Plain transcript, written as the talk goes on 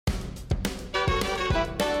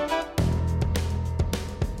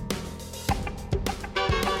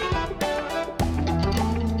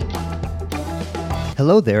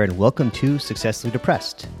Hello there, and welcome to Successfully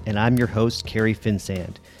Depressed. And I'm your host, Carrie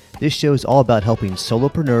Finsand. This show is all about helping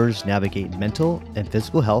solopreneurs navigate mental and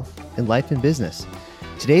physical health in life and business.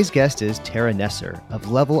 Today's guest is Tara Nesser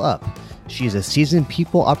of Level Up. She is a seasoned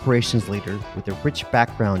people operations leader with a rich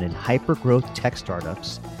background in hyper-growth tech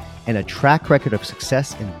startups and a track record of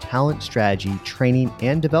success in talent strategy, training,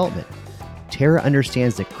 and development. Tara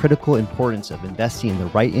understands the critical importance of investing in the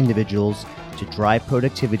right individuals to drive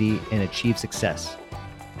productivity and achieve success.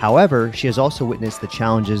 However, she has also witnessed the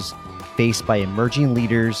challenges faced by emerging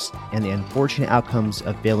leaders and the unfortunate outcomes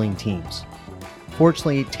of failing teams.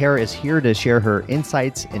 Fortunately, Tara is here to share her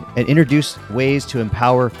insights and introduce ways to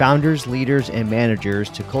empower founders, leaders, and managers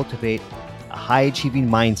to cultivate a high-achieving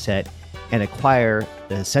mindset and acquire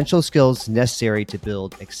the essential skills necessary to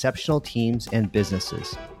build exceptional teams and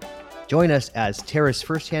businesses. Join us as Tara's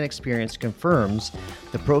firsthand experience confirms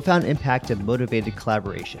the profound impact of motivated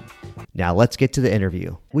collaboration. Now, let's get to the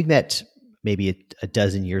interview. We met maybe a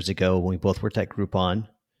dozen years ago when we both worked at Groupon.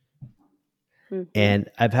 Mm-hmm. And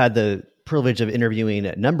I've had the privilege of interviewing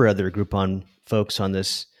a number of other Groupon folks on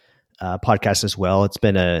this podcast as well. It's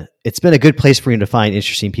been a good place for me to find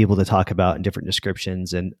interesting people to talk about in different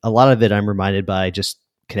descriptions. And a lot of it I'm reminded by just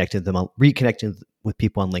reconnecting with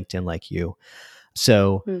people on LinkedIn like you.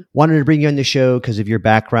 So wanted to bring you on the show because of your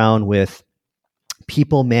background with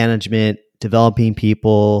people management, developing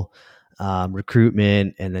people,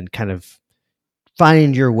 recruitment, and then kind of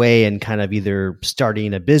finding your way and kind of either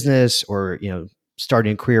starting a business or,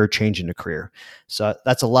 starting a career or changing a career. So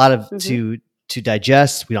that's a lot of to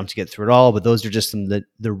digest. We don't have to get through it all, but those are just some of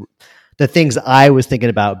the things I was thinking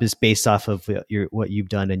about just based off of what you've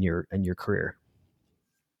done in your career.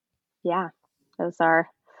 Yeah, those are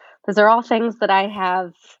all things that I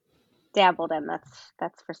have dabbled in.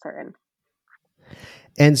 That's for certain.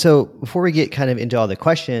 And so before we get kind of into all the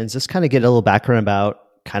questions, let's kind of get a little background about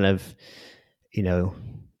kind of,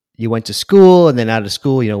 you went to school and then out of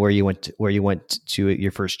school, where you went to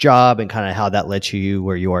your first job and kind of how that led to you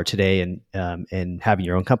where you are today and having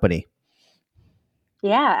your own company.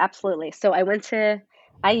 Yeah, absolutely. So I went to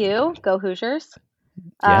IU, go Hoosiers.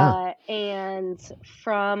 Yeah. And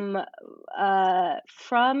from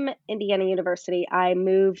Indiana University, I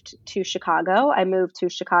moved to Chicago.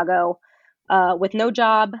 With no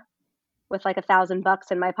job, with like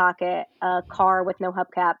 $1,000 in my pocket, a car with no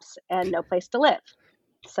hubcaps, and no place to live.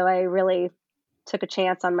 So I really took a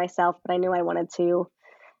chance on myself, but I knew I wanted to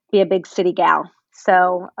be a big city gal.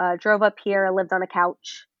 So drove up here, lived on a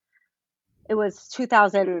couch. It was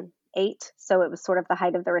 2008, so it was sort of the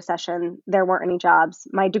height of the recession. There weren't any jobs.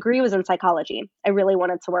 My degree was in psychology. I really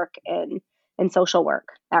wanted to work in social work,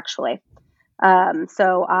 actually.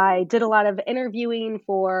 So I did a lot of interviewing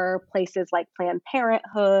for places like Planned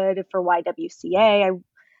Parenthood, for YWCA.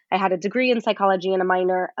 I had a degree in psychology and a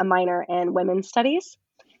minor in women's studies.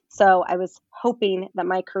 So I was hoping that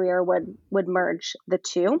my career would merge the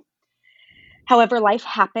two. However, life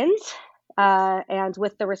happened. And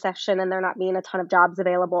with the recession and there not being a ton of jobs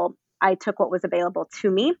available, I took what was available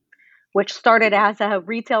to me, which started as a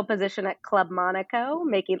retail position at Club Monaco,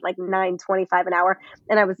 making like $9.25 an hour.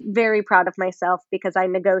 And I was very proud of myself because I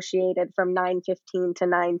negotiated from $9.15 to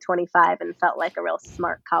 $9.25 and felt like a real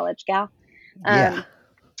smart college gal. Yeah.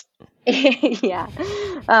 Yeah.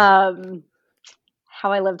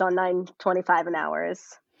 How I lived on $9.25 an hour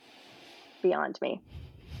is beyond me.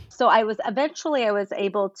 So I was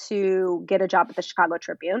able to get a job at the Chicago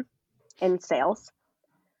Tribune in sales.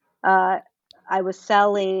 I was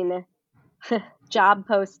selling job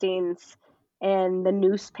postings in the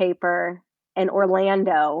newspaper in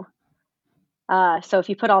Orlando. So if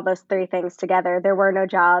you put all those three things together, there were no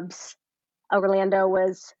jobs. Orlando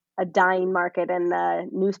was a dying market, and the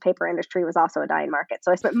newspaper industry was also a dying market.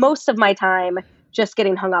 So I spent most of my time just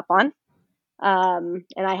getting hung up on. And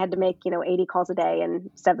I had to make, 80 calls a day,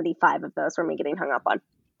 and 75 of those were me getting hung up on.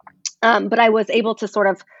 But I was able to sort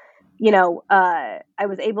of, I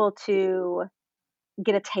was able to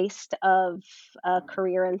get a taste of a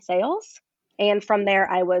career in sales. And from there,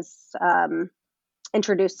 I was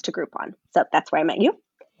introduced to Groupon. So that's where I met you.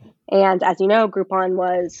 And as you know, Groupon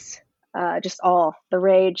was just all the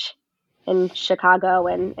rage in Chicago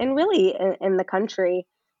and really in the country.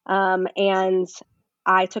 And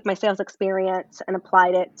I took my sales experience and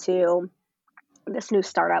applied it to this new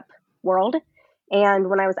startup world. And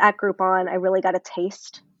when I was at Groupon, I really got a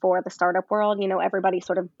taste for the startup world, everybody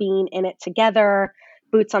sort of being in it together,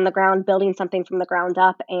 boots on the ground, building something from the ground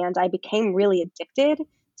up. And I became really addicted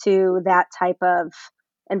to that type of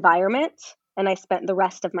environment. And I spent the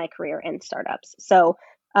rest of my career in startups. So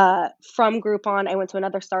from Groupon, I went to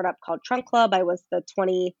another startup called Trunk Club. I was the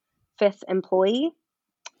 25th employee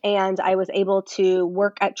And I was able to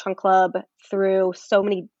work at Trunk Club through so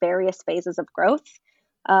many various phases of growth.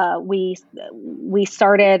 We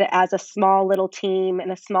started as a small little team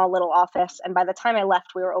in a small little office, and by the time I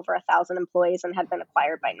left, we were over 1,000 employees and had been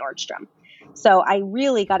acquired by Nordstrom. So I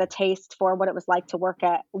really got a taste for what it was like to work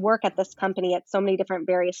at this company at so many different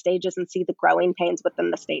various stages and see the growing pains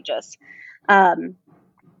within the stages. Um,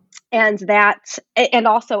 and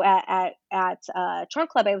also at Trunk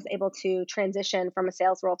Club, I was able to transition from a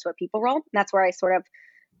sales role to a people role. And that's where I sort of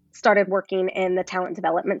started working in the talent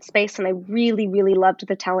development space, and I really, really loved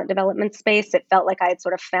the talent development space. It felt like I had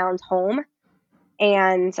sort of found home,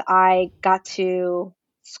 and I got to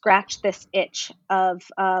scratch this itch of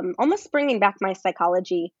almost bringing back my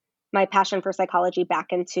passion for psychology back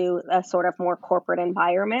into a sort of more corporate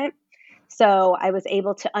environment. So I was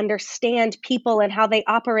able to understand people and how they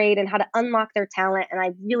operate and how to unlock their talent. And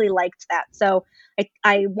I really liked that. So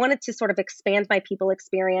I wanted to sort of expand my people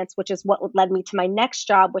experience, which is what led me to my next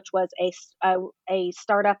job, which was a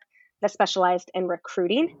startup that specialized in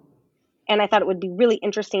recruiting. And I thought it would be really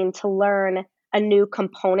interesting to learn a new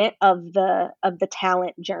component of the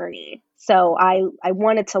talent journey. So I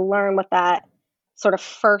wanted to learn what that sort of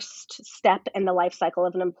first step in the life cycle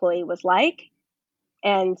of an employee was like,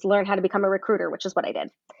 and learn how to become a recruiter, which is what I did.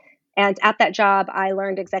 And at that job, I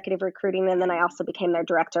learned executive recruiting, and then I also became their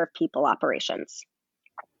director of people operations,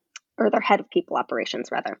 or their head of people operations,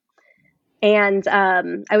 rather. And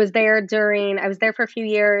I was there for a few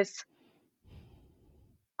years.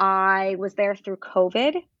 I was there through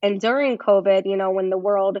COVID. And during COVID, when the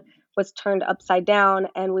world was turned upside down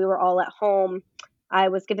and we were all at home, I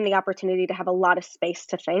was given the opportunity to have a lot of space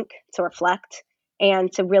to think, to reflect,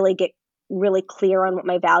 and to really get really clear on what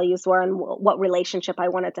my values were and what relationship I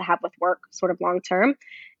wanted to have with work sort of long term.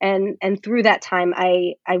 And through that time,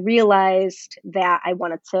 I realized that I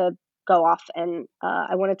wanted to go off on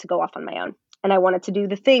my own. And I wanted to do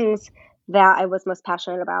the things that I was most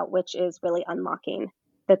passionate about, which is really unlocking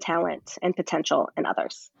the talent and potential in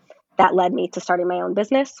others. That led me to starting my own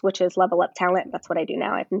business, which is Level Up Talent. That's what I do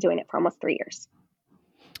now. I've been doing it for almost 3 years.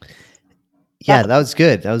 Yeah, that was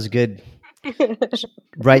good. That was good.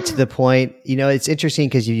 Right to the point. It's interesting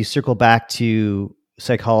because you circle back to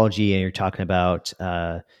psychology and you're talking about,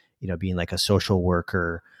 being like a social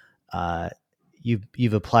worker.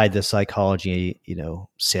 You've applied the psychology,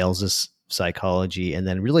 sales is psychology, and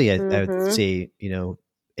then really I would say,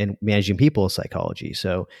 in managing people psychology.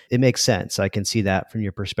 So it makes sense. I can see that from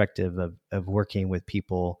your perspective of working with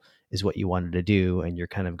people is what you wanted to do. And you're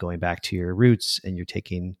kind of going back to your roots and you're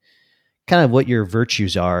taking kind of what your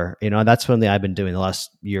virtues are. That's something I've been doing the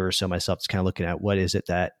last year or so myself, is kind of looking at what are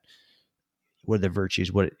the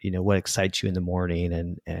virtues, what excites you in the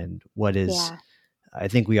morning, and what is, I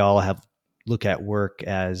think we all look at work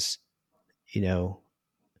as,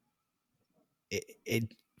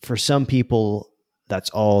 for some people,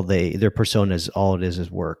 that's all their persona is, all it is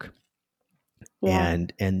work. Yeah.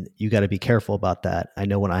 And you got to be careful about that. I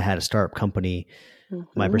know when I had a startup company,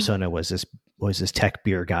 my persona was this tech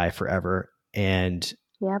beer guy forever. And,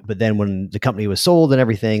 but then when the company was sold and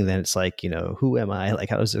everything, then it's like, who am I? Like,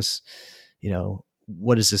 how does this,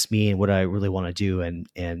 what does this mean? What do I really want to do?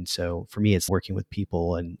 And so for me, it's working with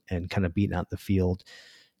people and kind of beating out the field.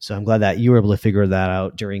 So I'm glad that you were able to figure that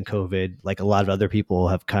out during COVID. Like a lot of other people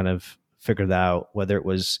have kind of figured that out, whether it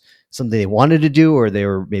was something they wanted to do or they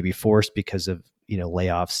were maybe forced because of,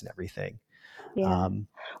 layoffs and everything. Yeah.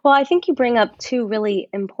 Well, I think you bring up two really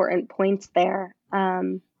important points there.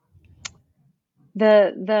 I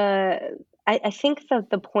think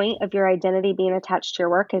the point of your identity being attached to your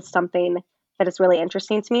work is something that is really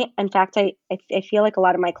interesting to me. In fact, I feel like a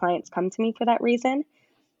lot of my clients come to me for that reason,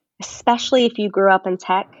 especially if you grew up in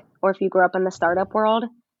tech or if you grew up in the startup world.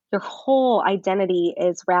 Your whole identity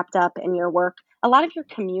is wrapped up in your work. A lot of your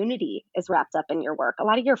community is wrapped up in your work. A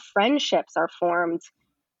lot of your friendships are formed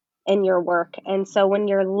in your work. And so when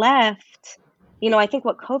you're left, I think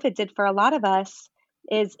what COVID did for a lot of us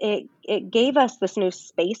is it gave us this new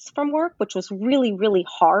space from work, which was really, really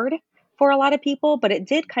hard for a lot of people, but it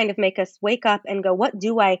did kind of make us wake up and go, what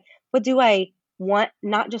do I want,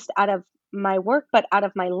 not just out of my work, but out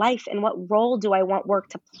of my life, and what role do I want work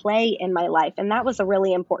to play in my life? And that was a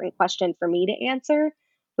really important question for me to answer,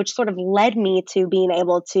 which sort of led me to being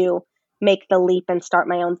able to make the leap and start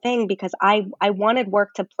my own thing, because I wanted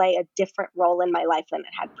work to play a different role in my life than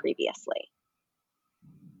it had previously.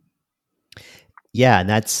 Yeah. And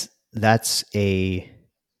that's a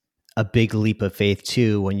big leap of faith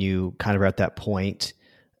too, when you kind of are at that point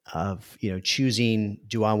of, choosing,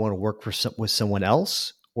 do I want to work with someone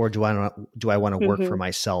else, or do I want to work for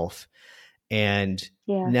myself? And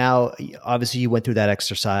Yeah. now, obviously, you went through that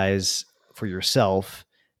exercise for yourself,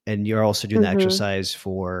 and you're also doing that Mm-hmm. exercise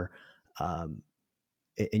for um,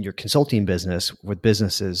 in your consulting business with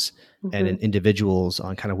businesses and Mm-hmm. in individuals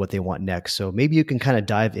on kind of what they want next. So maybe you can kind of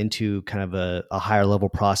dive into kind of a higher level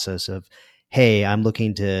process of, hey, I'm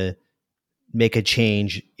looking to make a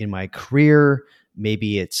change in my career.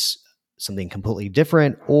 Maybe it's something completely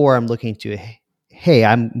different, or I'm looking to, hey,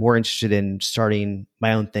 I'm more interested in starting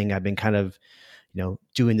my own thing. I've been kind of,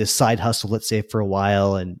 doing this side hustle, let's say, for a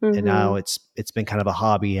while, and now Mm-hmm. it's been kind of a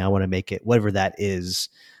hobby. I want to make it whatever that is.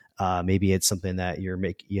 Maybe it's something that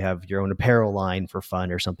you have your own apparel line for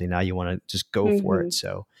fun or something. Now you want to just go for Mm-hmm. it.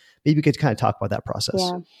 So maybe we could kind of talk about that process.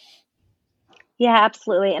 Yeah. Yeah,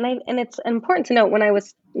 absolutely. And it's important to note when I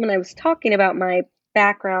was talking about my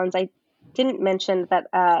backgrounds, I didn't mention that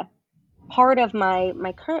part of my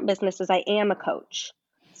current business is I am a coach.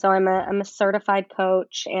 So I'm a certified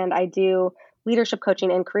coach, and I do leadership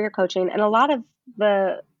coaching and career coaching. And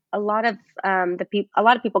the a lot of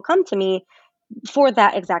people come to me for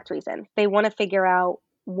that exact reason. They want to figure out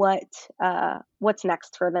what's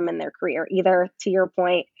next for them in their career. Either, to your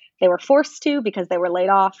point, they were forced to because they were laid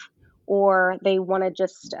off, or they want to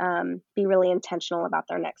just be really intentional about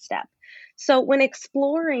their next step. So when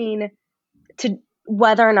exploring to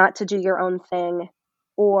whether or not to do your own thing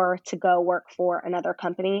or to go work for another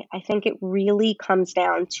company, I think it really comes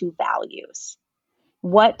down to values.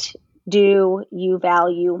 What do you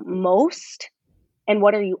value most, and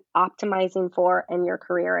what are you optimizing for in your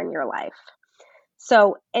career and your life?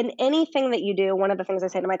 So, in anything that you do, one of the things I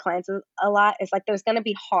say to my clients a lot is like, there's going to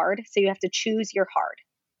be hard. So, you have to choose your hard.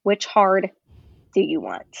 Which hard do you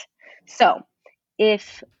want? So,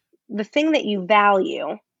 if the thing that you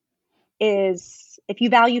value is, if you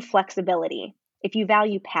value flexibility, if you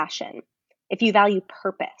value passion, if you value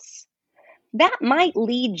purpose, that might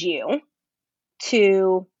lead you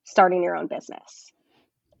to starting your own business.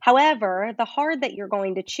 However, the hard that you're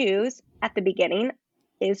going to choose at the beginning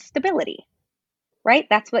is stability, right?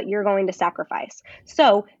 That's what you're going to sacrifice.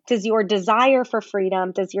 So, does your desire for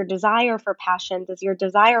freedom, does your desire for passion, does your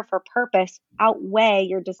desire for purpose outweigh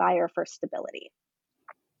your desire for stability?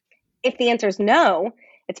 If the answer is no,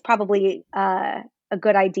 it's probably a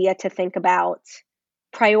good idea to think about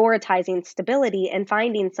prioritizing stability and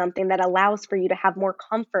finding something that allows for you to have more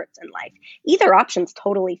comforts in life. Either option's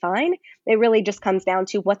totally fine. It really just comes down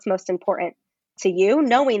to what's most important to you,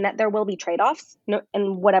 knowing that there will be trade-offs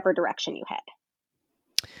in whatever direction you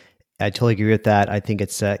head. I totally agree with that. I think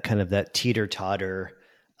it's that kind of that teeter totter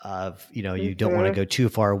of, you don't want to Mm-hmm. go too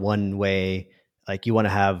far one way. Like you want to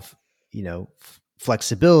have,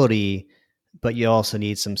 flexibility, but you also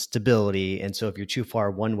need some stability. And so if you're too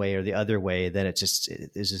far one way or the other way, then there's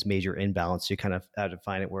this major imbalance. You kind of have to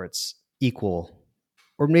find it where it's equal,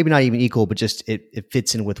 or maybe not even equal, but just it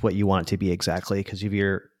fits in with what you want it to be exactly. Because if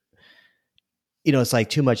you're, it's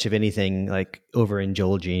like too much of anything, like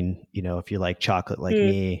overindulging, if you like chocolate like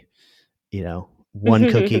me, one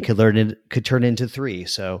cookie Mm. could turn into three.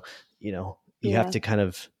 So, you have Yeah. to kind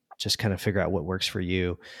of figure out what works for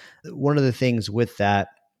you. One of the things with that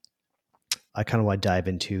I kind of want to dive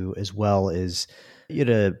into as well is you had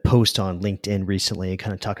a post on LinkedIn recently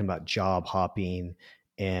kind of talking about job hopping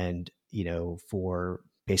and, for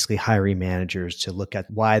basically hiring managers to look at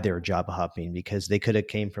why they're job hopping, because they could have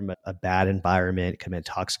came from a bad environment, come in a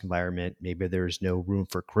toxic environment. Maybe there's no room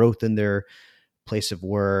for growth in their place of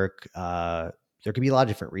work. There could be a lot of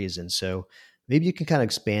different reasons. So maybe you can kind of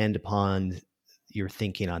expand upon your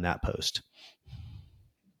thinking on that post.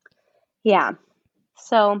 Yeah.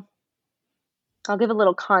 So I'll give a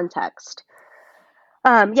little context.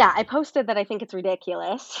 Yeah, I posted that I think it's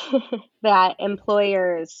ridiculous that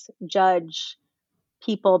employers judge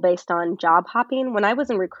people based on job hopping. When I was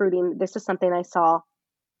in recruiting, this is something I saw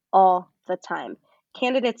all the time.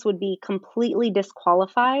 Candidates would be completely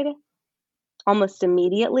disqualified almost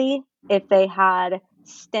immediately if they had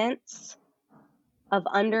stints of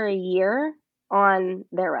under a year on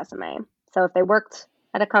their resume. So if they worked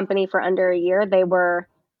at a company for under a year, they were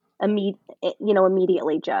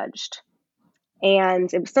immediately judged.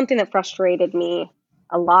 And it was something that frustrated me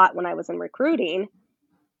a lot when I was in recruiting.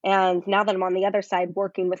 And now that I'm on the other side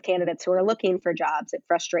working with candidates who are looking for jobs, it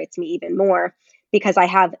frustrates me even more because I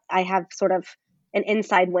have sort of an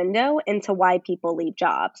inside window into why people leave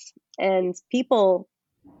jobs. And people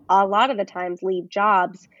a lot of the times leave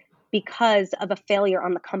jobs because of a failure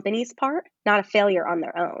on the company's part, not a failure on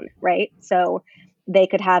their own, right? So they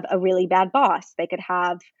could have a really bad boss, they could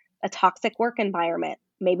have a toxic work environment.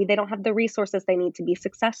 Maybe they don't have the resources they need to be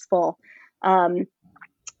successful. Um,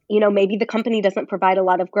 maybe the company doesn't provide a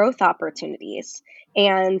lot of growth opportunities.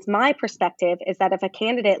 And my perspective is that if a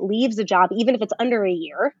candidate leaves a job, even if it's under a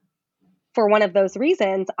year, for one of those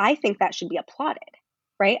reasons, I think that should be applauded,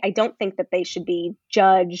 right? I don't think that they should be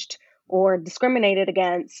judged or discriminated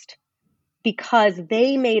against because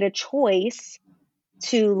they made a choice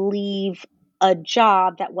to leave a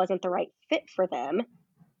job that wasn't the right fit for them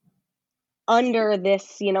under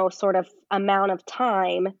this, sort of amount of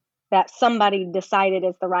time that somebody decided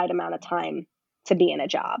is the right amount of time to be in a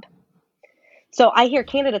job. So I hear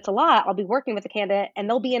candidates a lot. I'll be working with a candidate and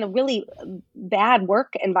they'll be in a really bad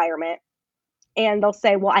work environment and they'll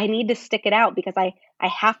say, well, I need to stick it out because I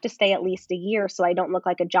have to stay at least a year so I don't look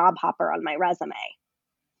like a job hopper on my resume.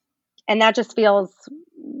 And that just feels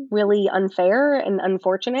really unfair and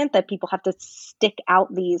unfortunate that people have to stick it out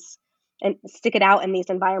in these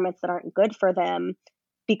environments that aren't good for them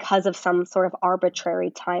because of some sort of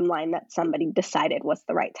arbitrary timeline that somebody decided was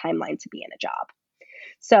the right timeline to be in a job.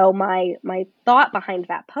 So my thought behind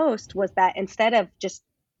that post was that instead of just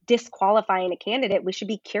disqualifying a candidate, we should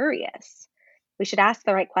be curious. We should ask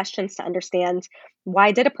the right questions to understand,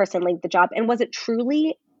 why did a person leave the job? And was it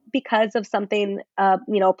truly because of something, a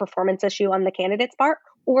performance issue on the candidate's part,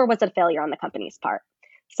 or was it a failure on the company's part?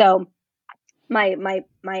 So my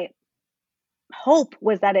hope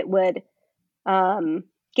was that it would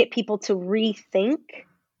get people to rethink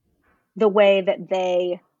the way that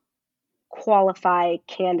they qualify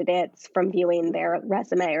candidates from viewing their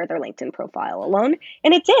resume or their LinkedIn profile alone.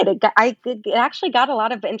 And it did. It actually got a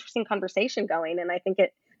lot of interesting conversation going, and I think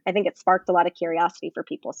it sparked a lot of curiosity for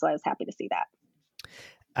people. So I was happy to see that.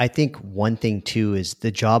 I think one thing too is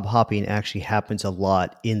the job hopping actually happens a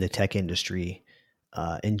lot in the tech industry.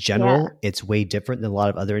 In general, It's way different than a lot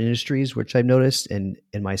of other industries, which I've noticed. And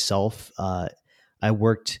in myself, I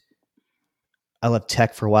left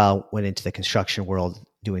tech for a while, went into the construction world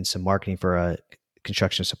doing some marketing for a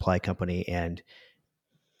construction supply company. And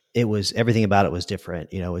everything about it was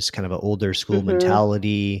different. It was kind of an older school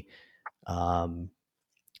mentality. I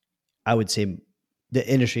would say the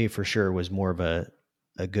industry for sure was more of a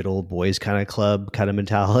good old boys kind of club kind of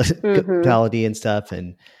mentality and stuff.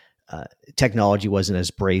 And technology wasn't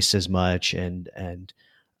as braced as much. And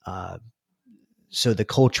so the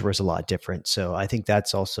culture was a lot different. So I think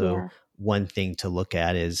that's also one thing to look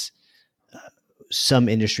at is some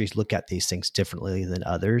industries look at these things differently than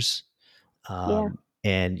others. And,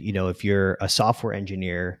 if you're a software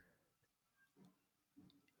engineer,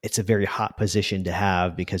 it's a very hot position to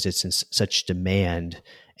have because it's in such demand.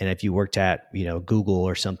 And if you worked at, Google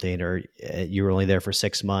or something, or you were only there for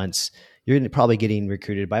 6 months, you're probably getting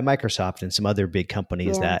recruited by Microsoft and some other big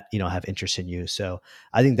companies that, have interest in you. So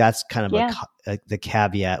I think that's kind of the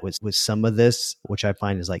caveat with some of this, which I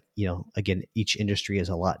find is like, again, each industry is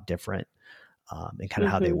a lot different and kind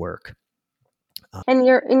of how they work. And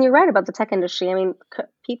you're right about the tech industry. I mean,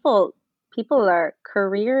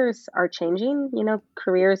 careers are changing.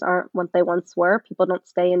 Careers aren't what they once were. People don't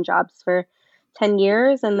stay in jobs for 10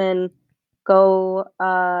 years and then go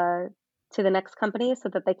to the next company so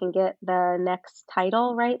that they can get the next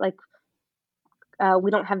title, right? Like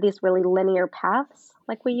we don't have these really linear paths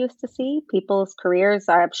like we used to see. People's careers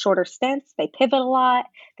are shorter stints. They pivot a lot.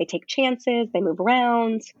 They take chances. They move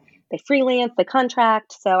around. They freelance. They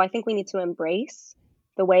contract. So I think we need to embrace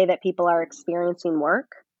the way that people are experiencing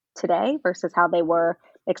work today versus how they were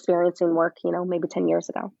experiencing work, maybe 10 years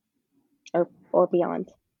ago or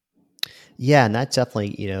beyond. Yeah. And that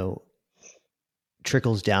definitely,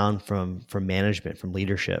 trickles down from management, from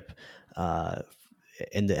leadership,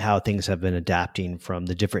 and how things have been adapting from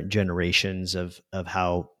the different generations of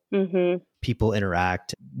how people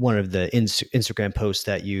interact. One of the Instagram posts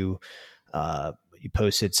that you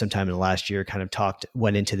posted sometime in the last year kind of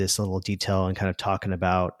went into this little detail and kind of talking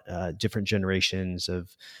about different generations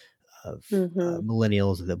of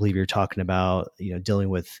millennials that I believe you're talking about, dealing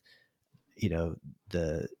with,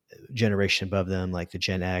 the generation above them, like the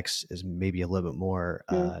Gen X is maybe a little bit more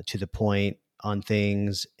to the point on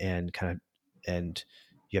things and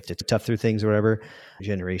you have to tough through things or whatever.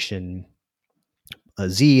 Generation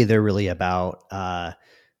Z, they're really about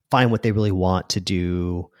find what they really want to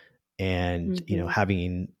do and,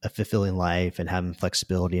 having a fulfilling life and having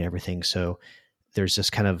flexibility and everything. So there's this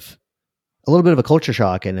kind of a little bit of a culture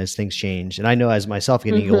shock, and as things change, and I know as myself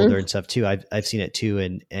getting older and stuff too, I've seen it too,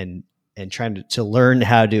 and trying to learn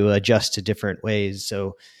how to adjust to different ways.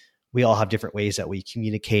 So we all have different ways that we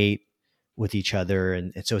communicate with each other.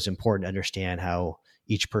 And so it's important to understand how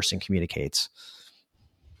each person communicates.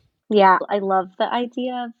 Yeah. I love the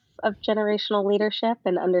idea of generational leadership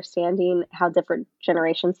and understanding how different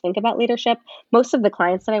generations think about leadership. Most of the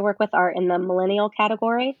clients that I work with are in the millennial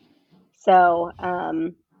category. So,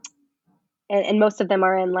 and most of them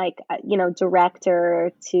are in like,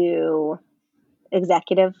 director to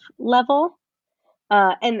executive level.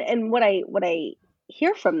 And what I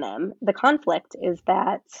hear from them, the conflict is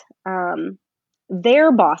that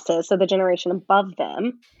their bosses, so the generation above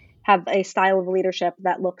them, have a style of leadership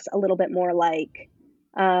that looks a little bit more like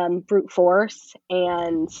brute force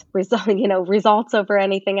and results over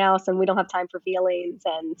anything else, and we don't have time for feelings,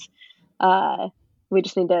 and we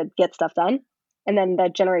just need to get stuff done. And then the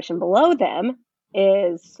generation below them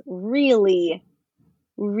is really,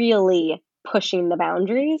 really pushing the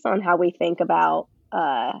boundaries on how we think about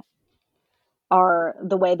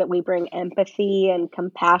the way that we bring empathy and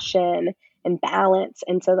compassion and balance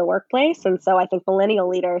into the workplace. And so I think millennial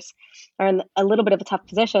leaders are in a little bit of a tough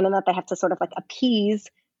position in that they have to sort of like appease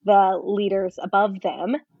the leaders above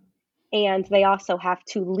them. And they also have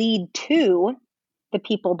to lead to the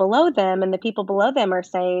people below them. And the people below them are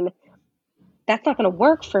saying, that's not going to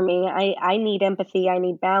work for me. I need empathy. I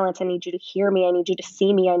need balance. I need you to hear me. I need you to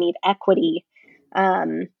see me. I need equity.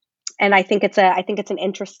 And I think it's an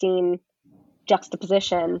interesting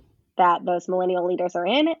juxtaposition that those millennial leaders are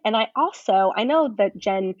in. And I know that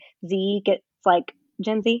Gen Z gets like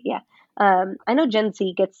Gen Z. Yeah. I know Gen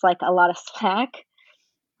Z gets like a lot of slack.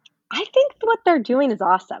 I think what they're doing is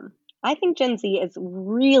awesome. I think Gen Z is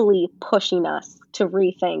really pushing us to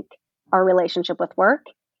rethink our relationship with work.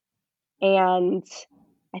 And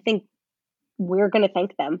I think we're going to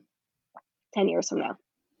thank them 10 years from now.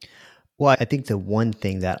 Well, I think the one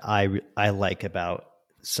thing that I like about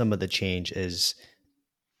some of the change is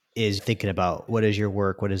thinking about what is your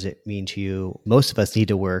work? What does it mean to you? Most of us need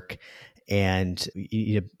to work, and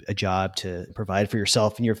you need a job to provide for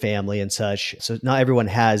yourself and your family and such. So not everyone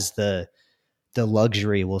has the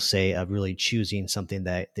luxury, we'll say, of really choosing something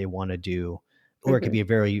that they want to do, or it could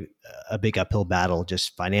be a big uphill battle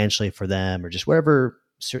just financially for them, or just whatever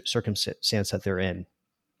circumstance that they're in.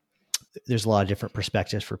 There's a lot of different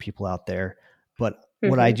perspectives for people out there. But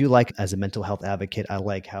what I do like as a mental health advocate, I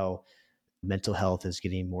like how mental health is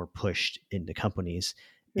getting more pushed into companies.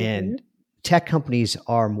 And tech companies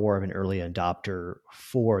are more of an early adopter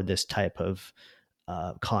for this type of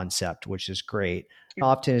concept, which is great.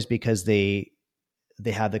 Often is because they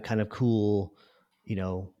have the kind of cool,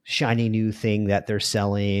 shiny new thing that they're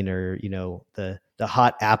selling, or, the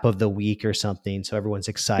hot app of the week or something. So everyone's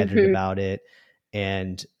excited about it.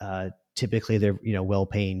 And typically they're,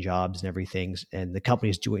 well-paying jobs and everything. And the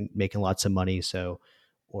company's making lots of money. So,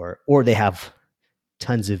 or they have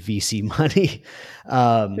tons of VC money.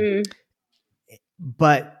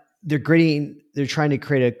 But they're trying to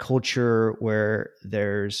create a culture where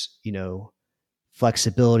there's,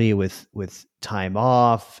 flexibility with time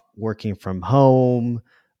off, working from home,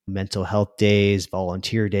 mental health days,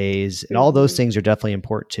 volunteer days, and all those things are definitely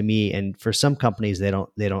important to me. And for some companies, they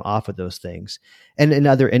don't offer those things. And in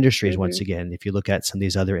other industries, once again, if you look at some of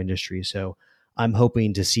these other industries, so I'm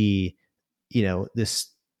hoping to see, this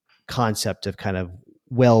concept of kind of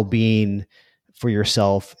well-being for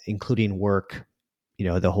yourself, including work,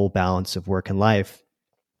 the whole balance of work and life.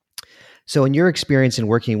 So in your experience in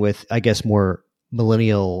working with, I guess, more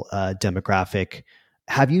millennial demographic,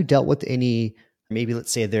 have you dealt with any, maybe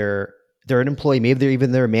let's say they're an employee, maybe they're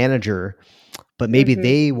even their manager, but maybe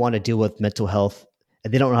they want to deal with mental health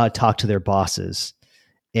and they don't know how to talk to their bosses,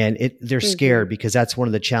 and they're scared because that's one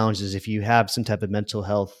of the challenges. If you have some type of mental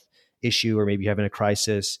health issue, or maybe you're having a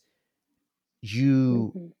crisis,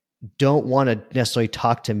 you don't want to necessarily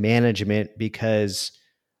talk to management because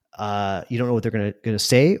you don't know what they're going to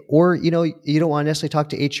say, or, you don't want to necessarily talk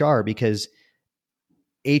to HR because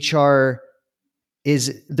HR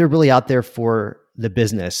they're really out there for the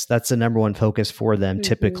business. That's the number one focus for them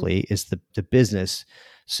typically, is the business.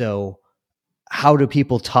 So how do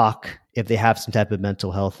people talk if they have some type of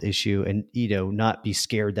mental health issue, and, not be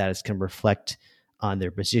scared that it's going to reflect on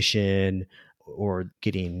their position or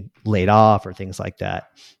getting laid off or things like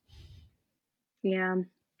that? Yeah,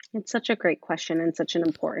 it's such a great question and such an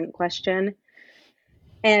important question.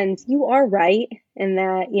 And you are right in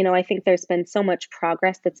that, I think there's been so much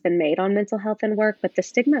progress that's been made on mental health and work, but the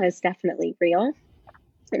stigma is definitely real.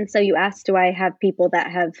 And so you asked, do I have people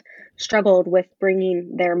that have struggled with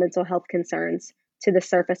bringing their mental health concerns to the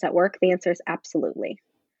surface at work? The answer is absolutely.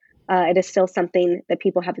 It is still something that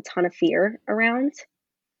people have a ton of fear around.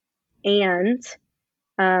 And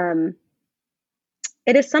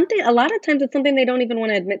it is something, a lot of times it's something they don't even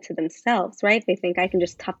want to admit to themselves, right? They think, I can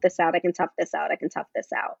just tough this out. I can tough this out. I can tough this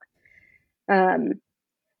out.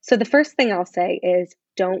 So the first thing I'll say is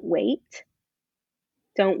don't wait.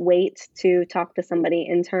 Don't wait to talk to somebody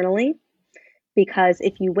internally, because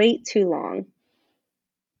if you wait too long,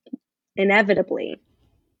 inevitably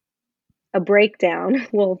a breakdown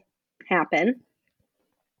will happen,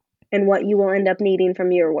 and what you will end up needing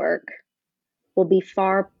from your work will be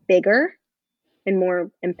far bigger and more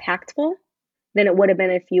impactful than it would have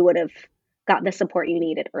been if you would have got the support you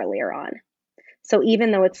needed earlier on. So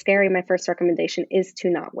even though it's scary, my first recommendation is to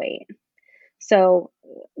not wait. So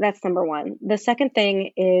that's number one. The second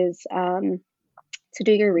thing is to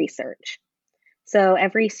do your research. So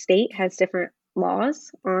every state has different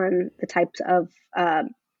laws on the types of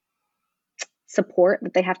support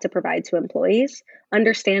that they have to provide to employees.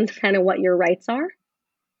 Understand kind of what your rights are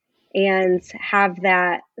and have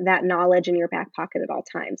that knowledge in your back pocket at all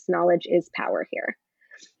times. Knowledge is power here.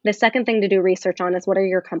 The second thing to do research on is what are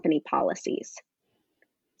your company policies?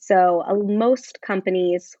 So most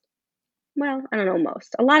companies, well, I don't know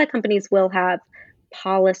most, a lot of companies will have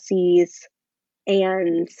policies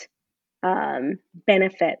and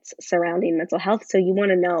benefits surrounding mental health. So you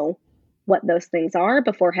want to know what those things are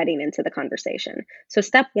before heading into the conversation. So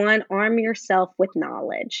step one, arm yourself with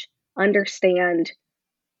knowledge. Understand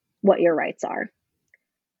what your rights are.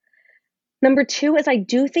 Number two is I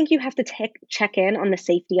do think you have to check in on the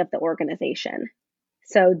safety of the organization.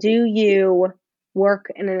 So do you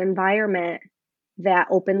work in an environment that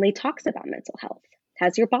openly talks about mental health?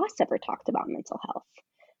 Has your boss ever talked about mental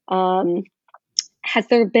health? Has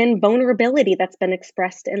there been vulnerability that's been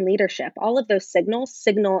expressed in leadership? All of those signals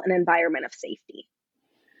signal an environment of safety.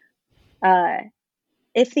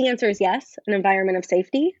 If the answer is yes, an environment of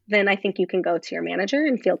safety, then I think you can go to your manager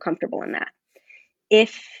and feel comfortable in that.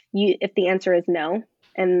 If the answer is no,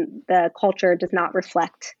 and the culture does not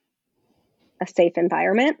reflect a safe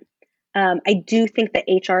environment, I do think that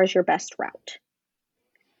HR is your best route.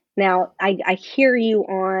 Now, I hear you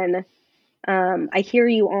on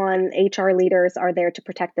HR leaders are there to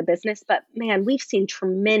protect the business, but man, we've seen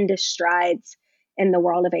tremendous strides in the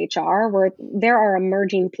world of HR where there are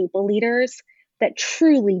emerging people leaders that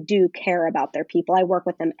truly do care about their people. I work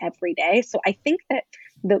with them every day. So I think that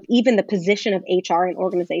even the position of HR in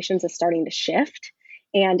organizations is starting to shift,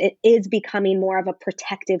 and it is becoming more of a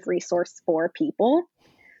protective resource for people.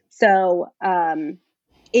 So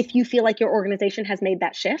if you feel like your organization has made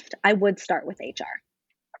that shift, I would start with HR.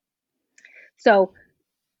 So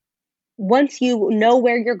once you know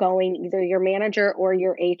where you're going, either your manager or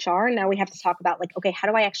your HR, now we have to talk about like, okay, how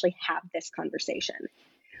do I actually have this conversation?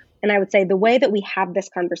 And I would say the way that we have this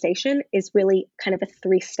conversation is really kind of a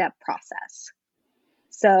 3-step process.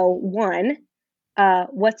 So one,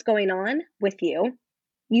 what's going on with you?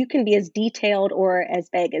 You can be as detailed or as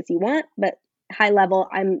vague as you want, but high level,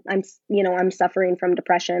 I'm suffering from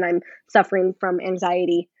depression. I'm suffering from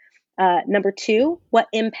anxiety. Number two, what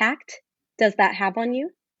impact does that have on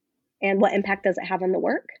you? And what impact does it have on the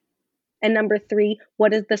work? And number three,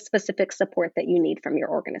 what is the specific support that you need from your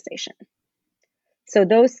organization? So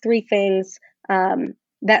those 3 things,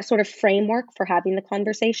 that sort of framework for having the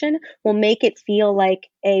conversation will make it feel like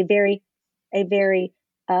a very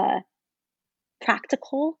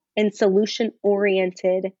practical and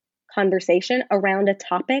solution-oriented conversation around a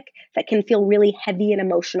topic that can feel really heavy and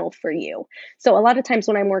emotional for you. So a lot of times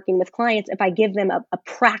when I'm working with clients, if I give them a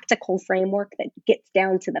practical framework that gets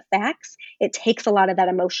down to the facts, it takes a lot of that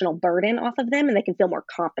emotional burden off of them and they can feel more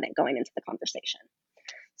confident going into the conversation.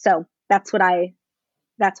 So that's what I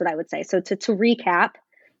would say. So to recap,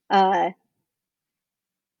 do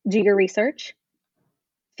your research,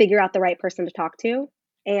 figure out the right person to talk to,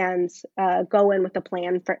 and go in with a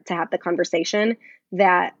plan to have the conversation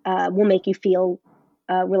that will make you feel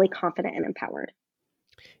really confident and empowered.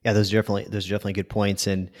 Yeah, those are definitely good points,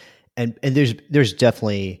 and there's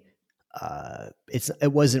definitely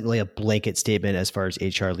it wasn't really a blanket statement as far as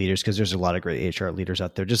HR leaders, because there's a lot of great HR leaders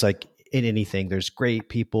out there. Just like in anything, there's great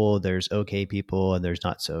people, there's okay people, and there's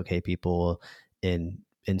not so okay people in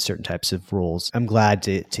certain types of roles. I'm glad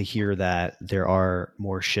to hear that there are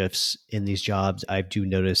more shifts in these jobs. I do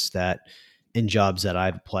notice that in jobs that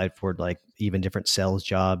I've applied for, like even different sales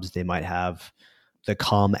jobs, they might have the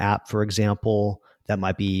Calm app, for example. That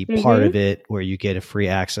might be part of it, where you get a free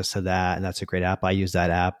access to that. And that's a great app. I use that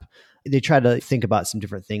app. They try to think about some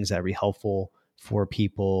different things that would be helpful for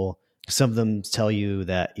people. Some of them tell you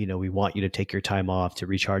that, we want you to take your time off to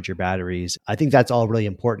recharge your batteries. I think that's all really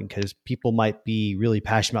important, because people might be really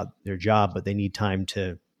passionate about their job, but they need time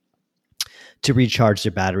to recharge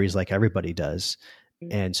their batteries like everybody does.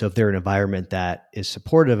 And so if they're in an environment that is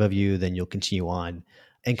supportive of you, then you'll continue on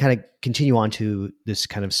and kind of continue on to this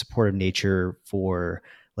kind of supportive nature for,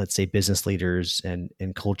 let's say, business leaders and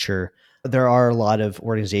culture. There are a lot of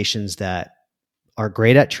organizations that are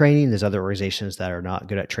great at training. There's other organizations that are not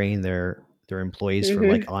good at training their their employees for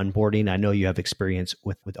like Mm-hmm. onboarding. I know you have experience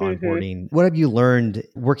with Mm-hmm. onboarding. What have you learned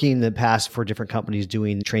working in the past for different companies,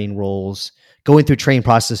 doing training roles, going through training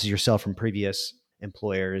processes yourself from previous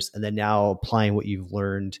employers, and then now applying what you've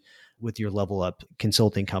learned with your level up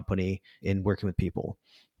consulting company in working with people?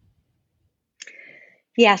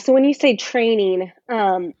 Yeah. So when you say training,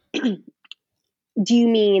 do you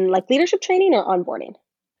mean like leadership training or onboarding?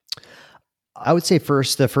 I would say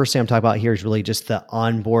the first thing I'm talking about here is really just the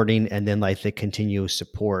onboarding and then like the continuous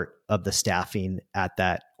support of the staffing at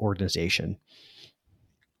that organization.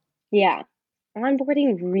 Yeah.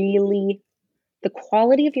 Onboarding really, the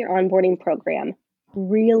quality of your onboarding program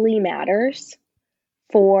really matters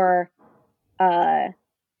for uh,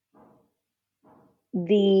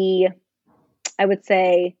 the, I would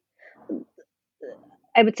say,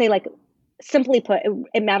 like simply put,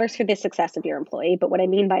 it matters for the success of your employee. But what I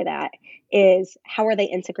mean by that is how are they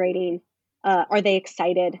integrating? Are they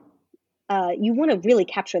excited? You want to really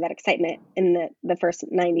capture that excitement in the first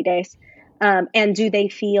 90 days. And do they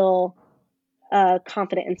feel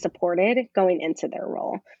confident and supported going into their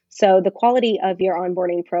role? So the quality of your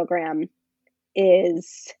onboarding program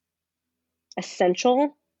is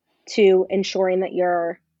essential to ensuring that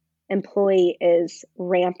your employee is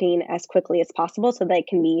ramping as quickly as possible so they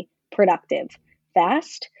can be productive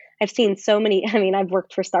fast. I've seen so many, I mean, I've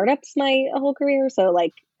worked for startups my whole career. So,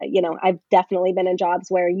 like, I've definitely been in jobs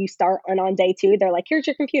where you start and on day two, they're like, here's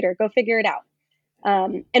your computer, go figure it out.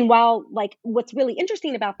 And while, like, what's really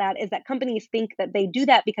interesting about that is that companies think that they do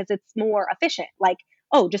that because it's more efficient. Like,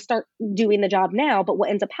 oh, just start doing the job now. But what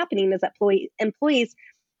ends up happening is that employees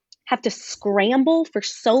have to scramble for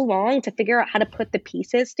so long to figure out how to put the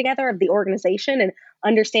pieces together of the organization and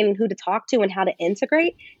understanding who to talk to and how to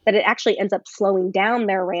integrate, that it actually ends up slowing down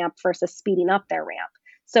their ramp versus speeding up their ramp.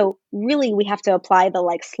 So really we have to apply the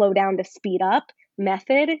like slow down to speed up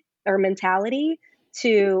method or mentality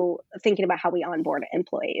to thinking about how we onboard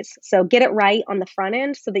employees. So get it right on the front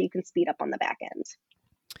end so that you can speed up on the back end.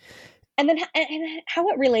 And then and how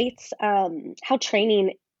it relates, how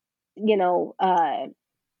training, you know,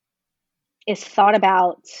 is thought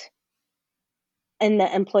about and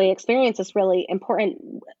the employee experience is really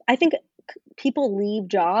important. I think people leave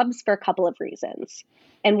jobs for a couple of reasons.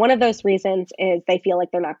 And one of those reasons is they feel like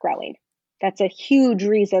they're not growing. That's a huge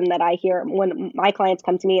reason that I hear when my clients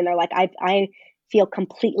come to me and they're like, I feel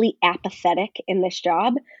completely apathetic in this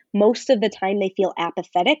job. Most of the time, they feel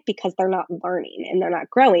apathetic because they're not learning and they're not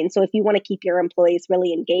growing. So, if you want to keep your employees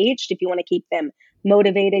really engaged, if you want to keep them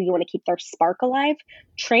motivated, you want to keep their spark alive,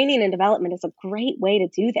 training and development is a great way to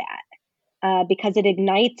do that. Because it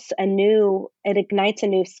ignites a new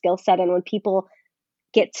skill set, and when people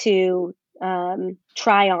get to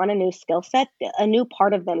try on a new skill set, a new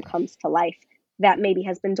part of them comes to life that maybe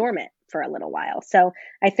has been dormant for a little while. So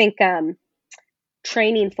I think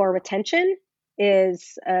training for retention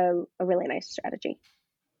is a really nice strategy.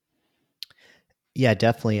 Yeah,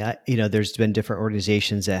 definitely. There's been different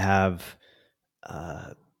organizations that have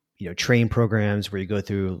train programs where you go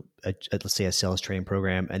through let's say a sales training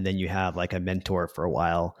program, and then you have like a mentor for a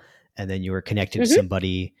while, and then you are connected to Mm-hmm.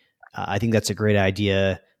 somebody. I think that's a great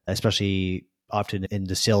idea, especially often in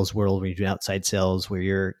the sales world when you're doing outside sales, where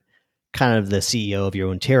you're kind of the CEO of your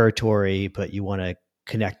own territory, but you want to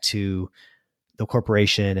connect to the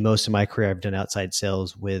corporation. And most of my career, I've done outside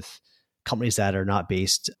sales with companies that are not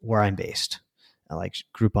based where I'm based, like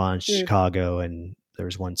Groupon, Chicago, and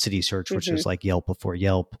there's one City Search, which Mm-hmm. is like Yelp before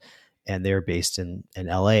Yelp, and they're based in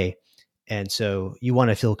LA. And so you want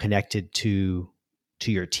to feel connected to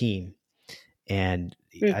your team. And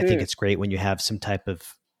I think Mm-hmm. it's great when you have some type of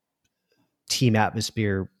team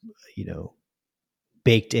atmosphere, you know,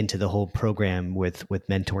 baked into the whole program with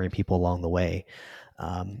mentoring people along the way.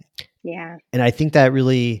 Yeah. And I think that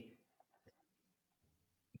really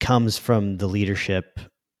comes from the leadership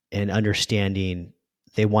and understanding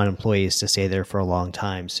they want employees to stay there for a long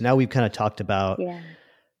time. So now we've kind of talked about Yeah.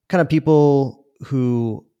 kind of people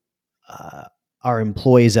who uh, are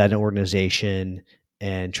employees at an organization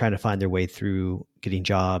and trying to find their way through getting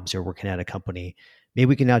jobs or working at a company. Maybe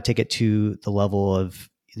we can now take it to the level of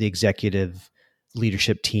the executive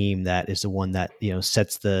leadership team that is the one that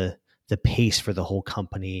sets the pace for the whole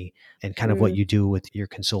company, and kind of what you do with your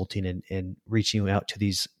consulting and reaching out to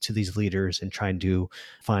these leaders and trying to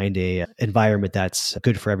find a environment that's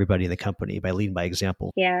good for everybody in the company by leading by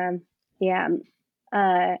example. Yeah. Yeah.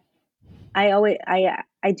 Uh,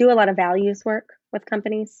 I do a lot of values work with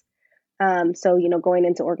companies. So, going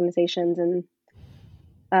into organizations and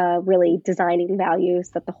really designing values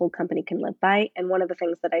that the whole company can live by. And one of the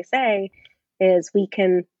things that I say is we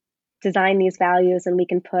can design these values and we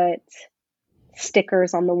can put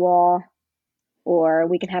stickers on the wall or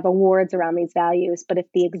we can have awards around these values. But if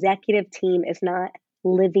the executive team is not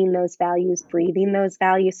living those values, breathing those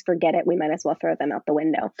values, forget it. We might as well throw them out the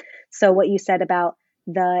window. So what you said about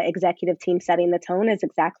the executive team setting the tone is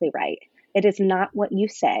exactly right. It is not what you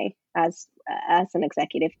say as an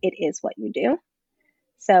executive. It is what you do.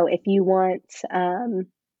 So if you want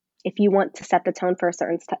to set the tone for a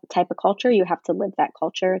certain type of culture, you have to live that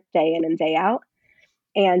culture day in and day out.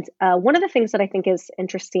 And one of the things that I think is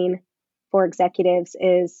interesting for executives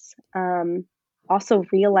is also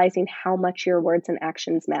realizing how much your words and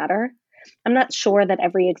actions matter. I'm not sure that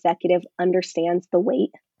every executive understands the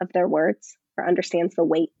weight of their words or understands the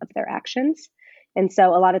weight of their actions. And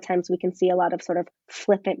so a lot of times we can see a lot of sort of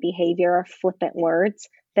flippant behavior or flippant words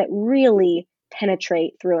that really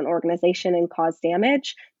penetrate through an organization and cause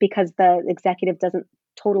damage because the executive doesn't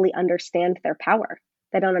totally understand their power.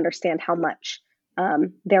 They don't understand how much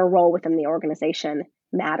their role within the organization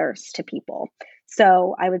matters to people.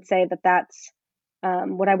 So I would say that that's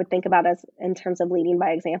what I would think about as in terms of leading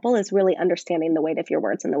by example is really understanding the weight of your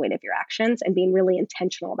words and the weight of your actions and being really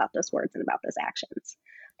intentional about those words and about those actions.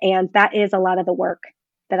 And that is a lot of the work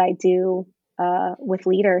that I do with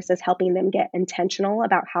leaders is helping them get intentional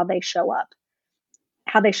about how they show up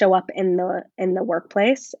in the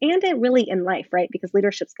workplace and it really in life, right? Because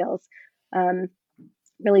leadership skills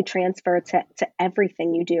really transfer to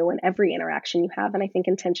everything you do and every interaction you have. And I think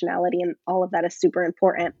intentionality and all of that is super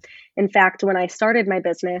important. In fact, when I started my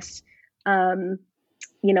business,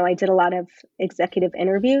 I did a lot of executive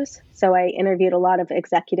interviews. So I interviewed a lot of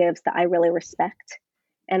executives that I really respect.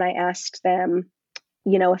 And I asked them,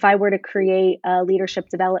 if I were to create a leadership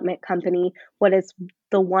development company, what is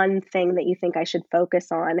the one thing that you think I should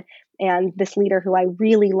focus on? And this leader who I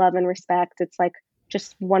really love and respect, it's like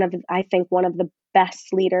just one of the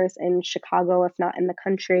best leaders in Chicago, if not in the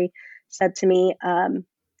country, said to me,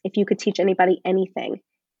 if you could teach anybody anything,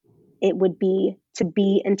 it would be to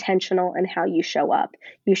be intentional in how you show up.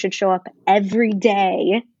 You should show up every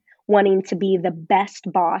day wanting to be the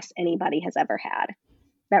best boss anybody has ever had.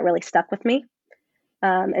 That really stuck with me.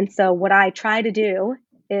 And so what I try to do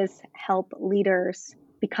is help leaders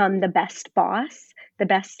become the best boss, the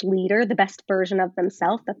best leader, the best version of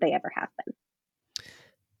themselves that they ever have been.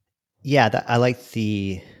 Yeah, I like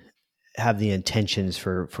have the intentions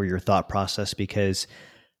for your thought process, because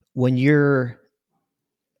when you're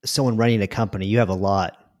someone running a company, you have a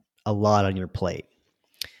lot on your plate.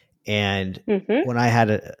 And when I had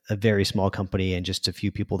a very small company and just a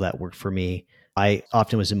few people that worked for me, I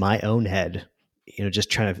often was in my own head, just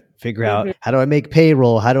trying to figure out how do I make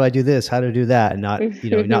payroll? How do I do this? How do I do that? And not,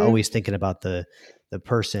 not always thinking about the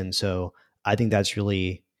person. So I think that's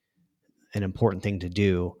really an important thing to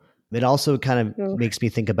do. It also kind of makes me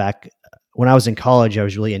think back when I was in college. I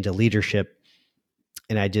was really into leadership,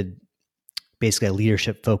 and I did basically a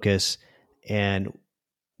leadership focus. And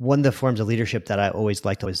one of the forms of leadership that I always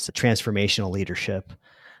liked was transformational leadership.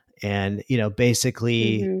 And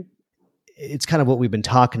basically, it's kind of what we've been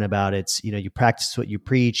talking about. It's you practice what you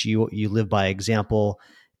preach. You live by example,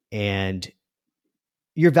 and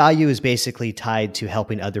your value is basically tied to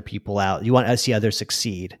helping other people out. You want to see others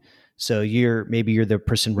succeed. So you're the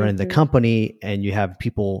person running the company, and you have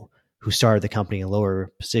people who started the company in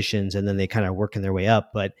lower positions, and then they kind of working their way up.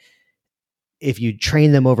 But if you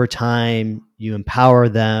train them over time, you empower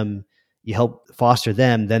them, you help foster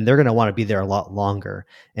them, then they're going to want to be there a lot longer.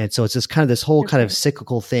 And so it's just kind of this whole kind of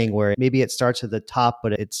cyclical thing where maybe it starts at the top,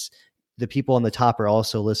 but it's the people on the top are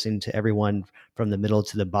also listening to everyone from the middle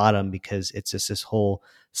to the bottom, because it's just this whole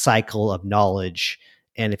cycle of knowledge.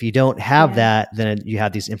 And if you don't have that, then you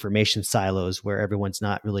have these information silos where everyone's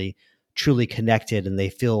not really truly connected and they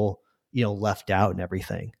feel, left out and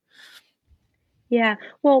everything. Yeah.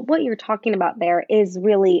 Well, what you're talking about there is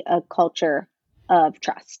really a culture of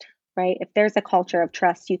trust, right? If there's a culture of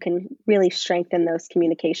trust, you can really strengthen those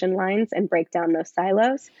communication lines and break down those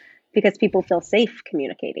silos, because people feel safe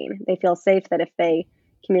communicating. They feel safe that if they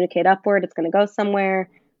communicate upward, it's going to go somewhere.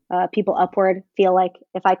 People upward feel like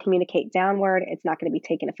if I communicate downward, it's not going to be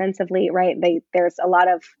taken offensively, right? There's a lot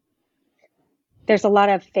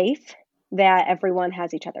of faith that everyone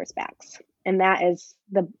has each other's backs. And that is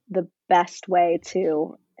the best way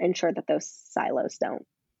to ensure that those silos don't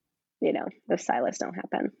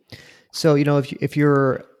happen. So, if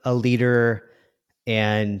you're a leader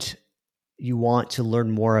and you want to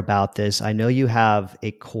learn more about this, I know you have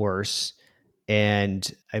a course, and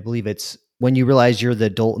I believe it's When You Realize You're the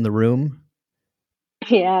Adult in the Room.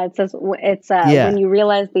 Yeah, when you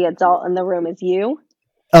realize the adult in the room is you.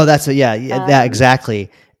 Oh, that's that exactly.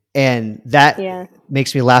 And that Yeah.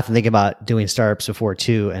 makes me laugh and think about doing startups before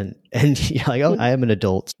too. And you're like, oh, I am an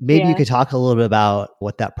adult. Maybe you Yeah. could talk a little bit about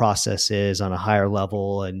what that process is on a higher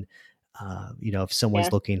level, and if someone's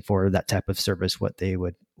Yeah. looking for that type of service, what they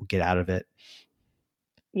would get out of it.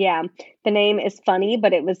 Yeah. The name is funny,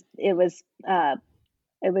 but it was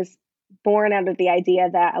born out of the idea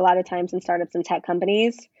that a lot of times in startups and tech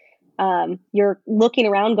companies, you're looking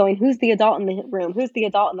around going, who's the adult in the room? Who's the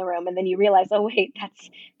adult in the room? And then you realize, oh, wait,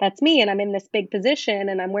 that's me. And I'm in this big position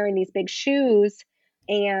and I'm wearing these big shoes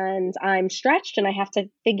and I'm stretched and I have to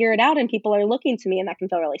figure it out. And people are looking to me and that can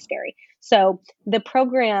feel really scary. So the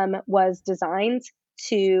program was designed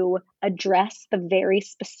to address the very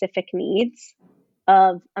specific needs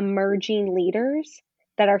of emerging leaders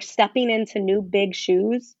that are stepping into new big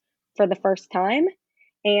shoes for the first time,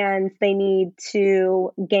 and they need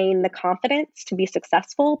to gain the confidence to be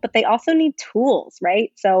successful, but they also need tools,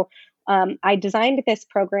 right? So I designed this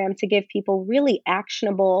program to give people a really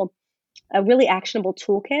actionable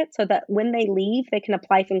toolkit so that when they leave, they can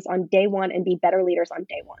apply things on day one and be better leaders on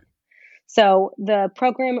day one. So the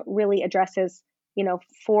program really addresses,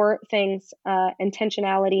 four things: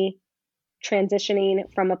 intentionality,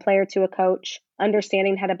 transitioning from a player to a coach,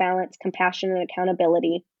 understanding how to balance compassion and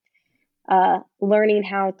accountability, learning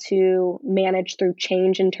how to manage through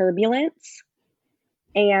change and turbulence,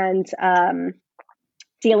 and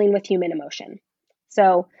dealing with human emotion.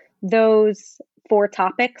 So those four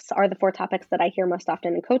topics are the four topics that I hear most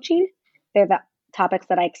often in coaching. They're the topics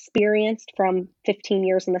that I experienced from 15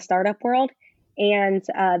 years in the startup world. And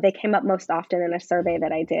they came up most often in a survey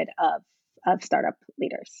that I did of startup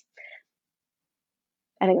leaders.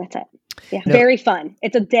 I think that's it. Yeah. No. Very fun.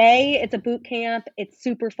 It's a day. It's a boot camp. It's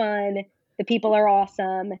super fun. The people are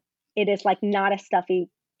awesome. It is like not a stuffy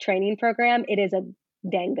training program. It is a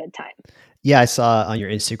dang good time. Yeah. I saw on your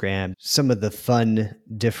Instagram some of the fun,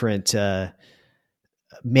 different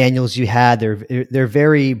manuals you had. They're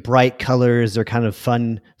very bright colors. They're kind of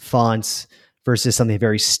fun fonts versus something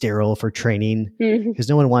very sterile for training, because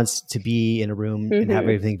no one wants to be in a room and have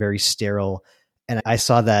everything very sterile. And I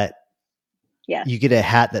saw that. Yeah. You get a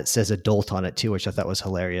hat that says adult on it too, which I thought was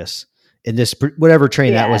hilarious. In this, whatever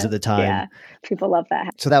training that was at the time. Yeah. People love that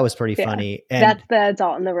hat. So that was pretty funny. And that's the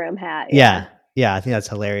adult in the room hat. Yeah. Yeah. I think that's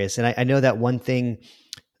hilarious. And I know that one thing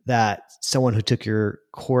that someone who took your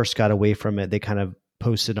course got away from it, they kind of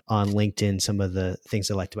posted on LinkedIn some of the things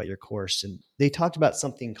they liked about your course. And they talked about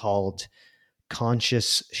something called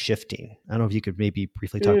conscious shifting. I don't know if you could maybe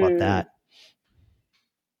briefly talk about that.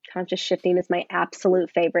 Conscious shifting is my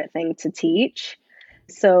absolute favorite thing to teach.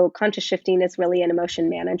 So conscious shifting is really an emotion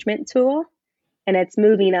management tool, and it's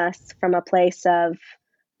moving us from a place of,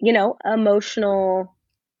 emotional.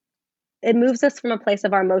 It moves us from a place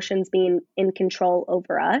of our emotions being in control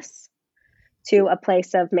over us to a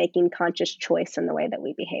place of making conscious choice in the way that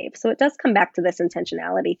we behave. So it does come back to this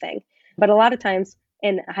intentionality thing. But a lot of times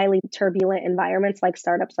in highly turbulent environments like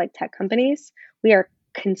startups, like tech companies, we are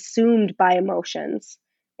consumed by emotions.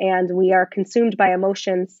 And we are consumed by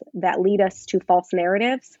emotions that lead us to false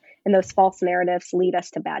narratives. And those false narratives lead us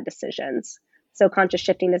to bad decisions. So conscious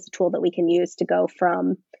shifting is a tool that we can use to go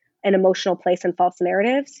from an emotional place and false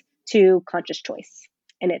narratives to conscious choice.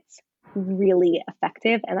 And it's really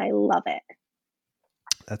effective and I love it.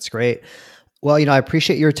 That's great. Well, I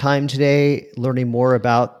appreciate your time today, learning more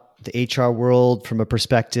about the HR world from a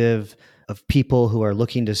perspective of people who are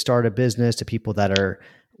looking to start a business, to people that are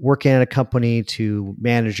working at a company, to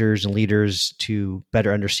managers and leaders to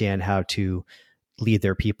better understand how to lead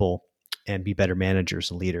their people and be better managers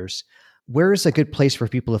and leaders. Where is a good place for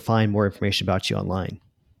people to find more information about you online?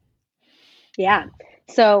 Yeah.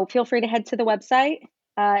 So feel free to head to the website.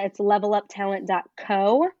 It's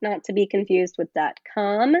leveluptalent.co, not to be confused with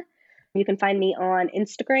 .com. You can find me on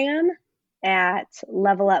Instagram at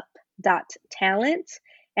levelup.talent.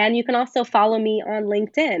 And you can also follow me on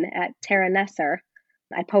LinkedIn at Tara Nesser.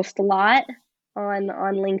 I post a lot on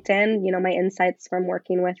LinkedIn, my insights from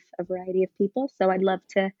working with a variety of people. So I'd love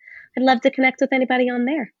to connect with anybody on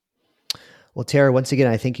there. Well, Tara, once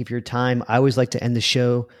again, I thank you for your time. I always like to end the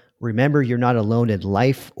show. Remember, you're not alone in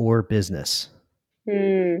life or business.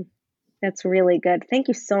 That's really good. Thank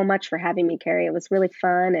you so much for having me, Carrie. It was really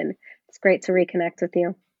fun and it's great to reconnect with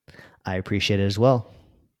you. I appreciate it as well.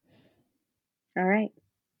 All right.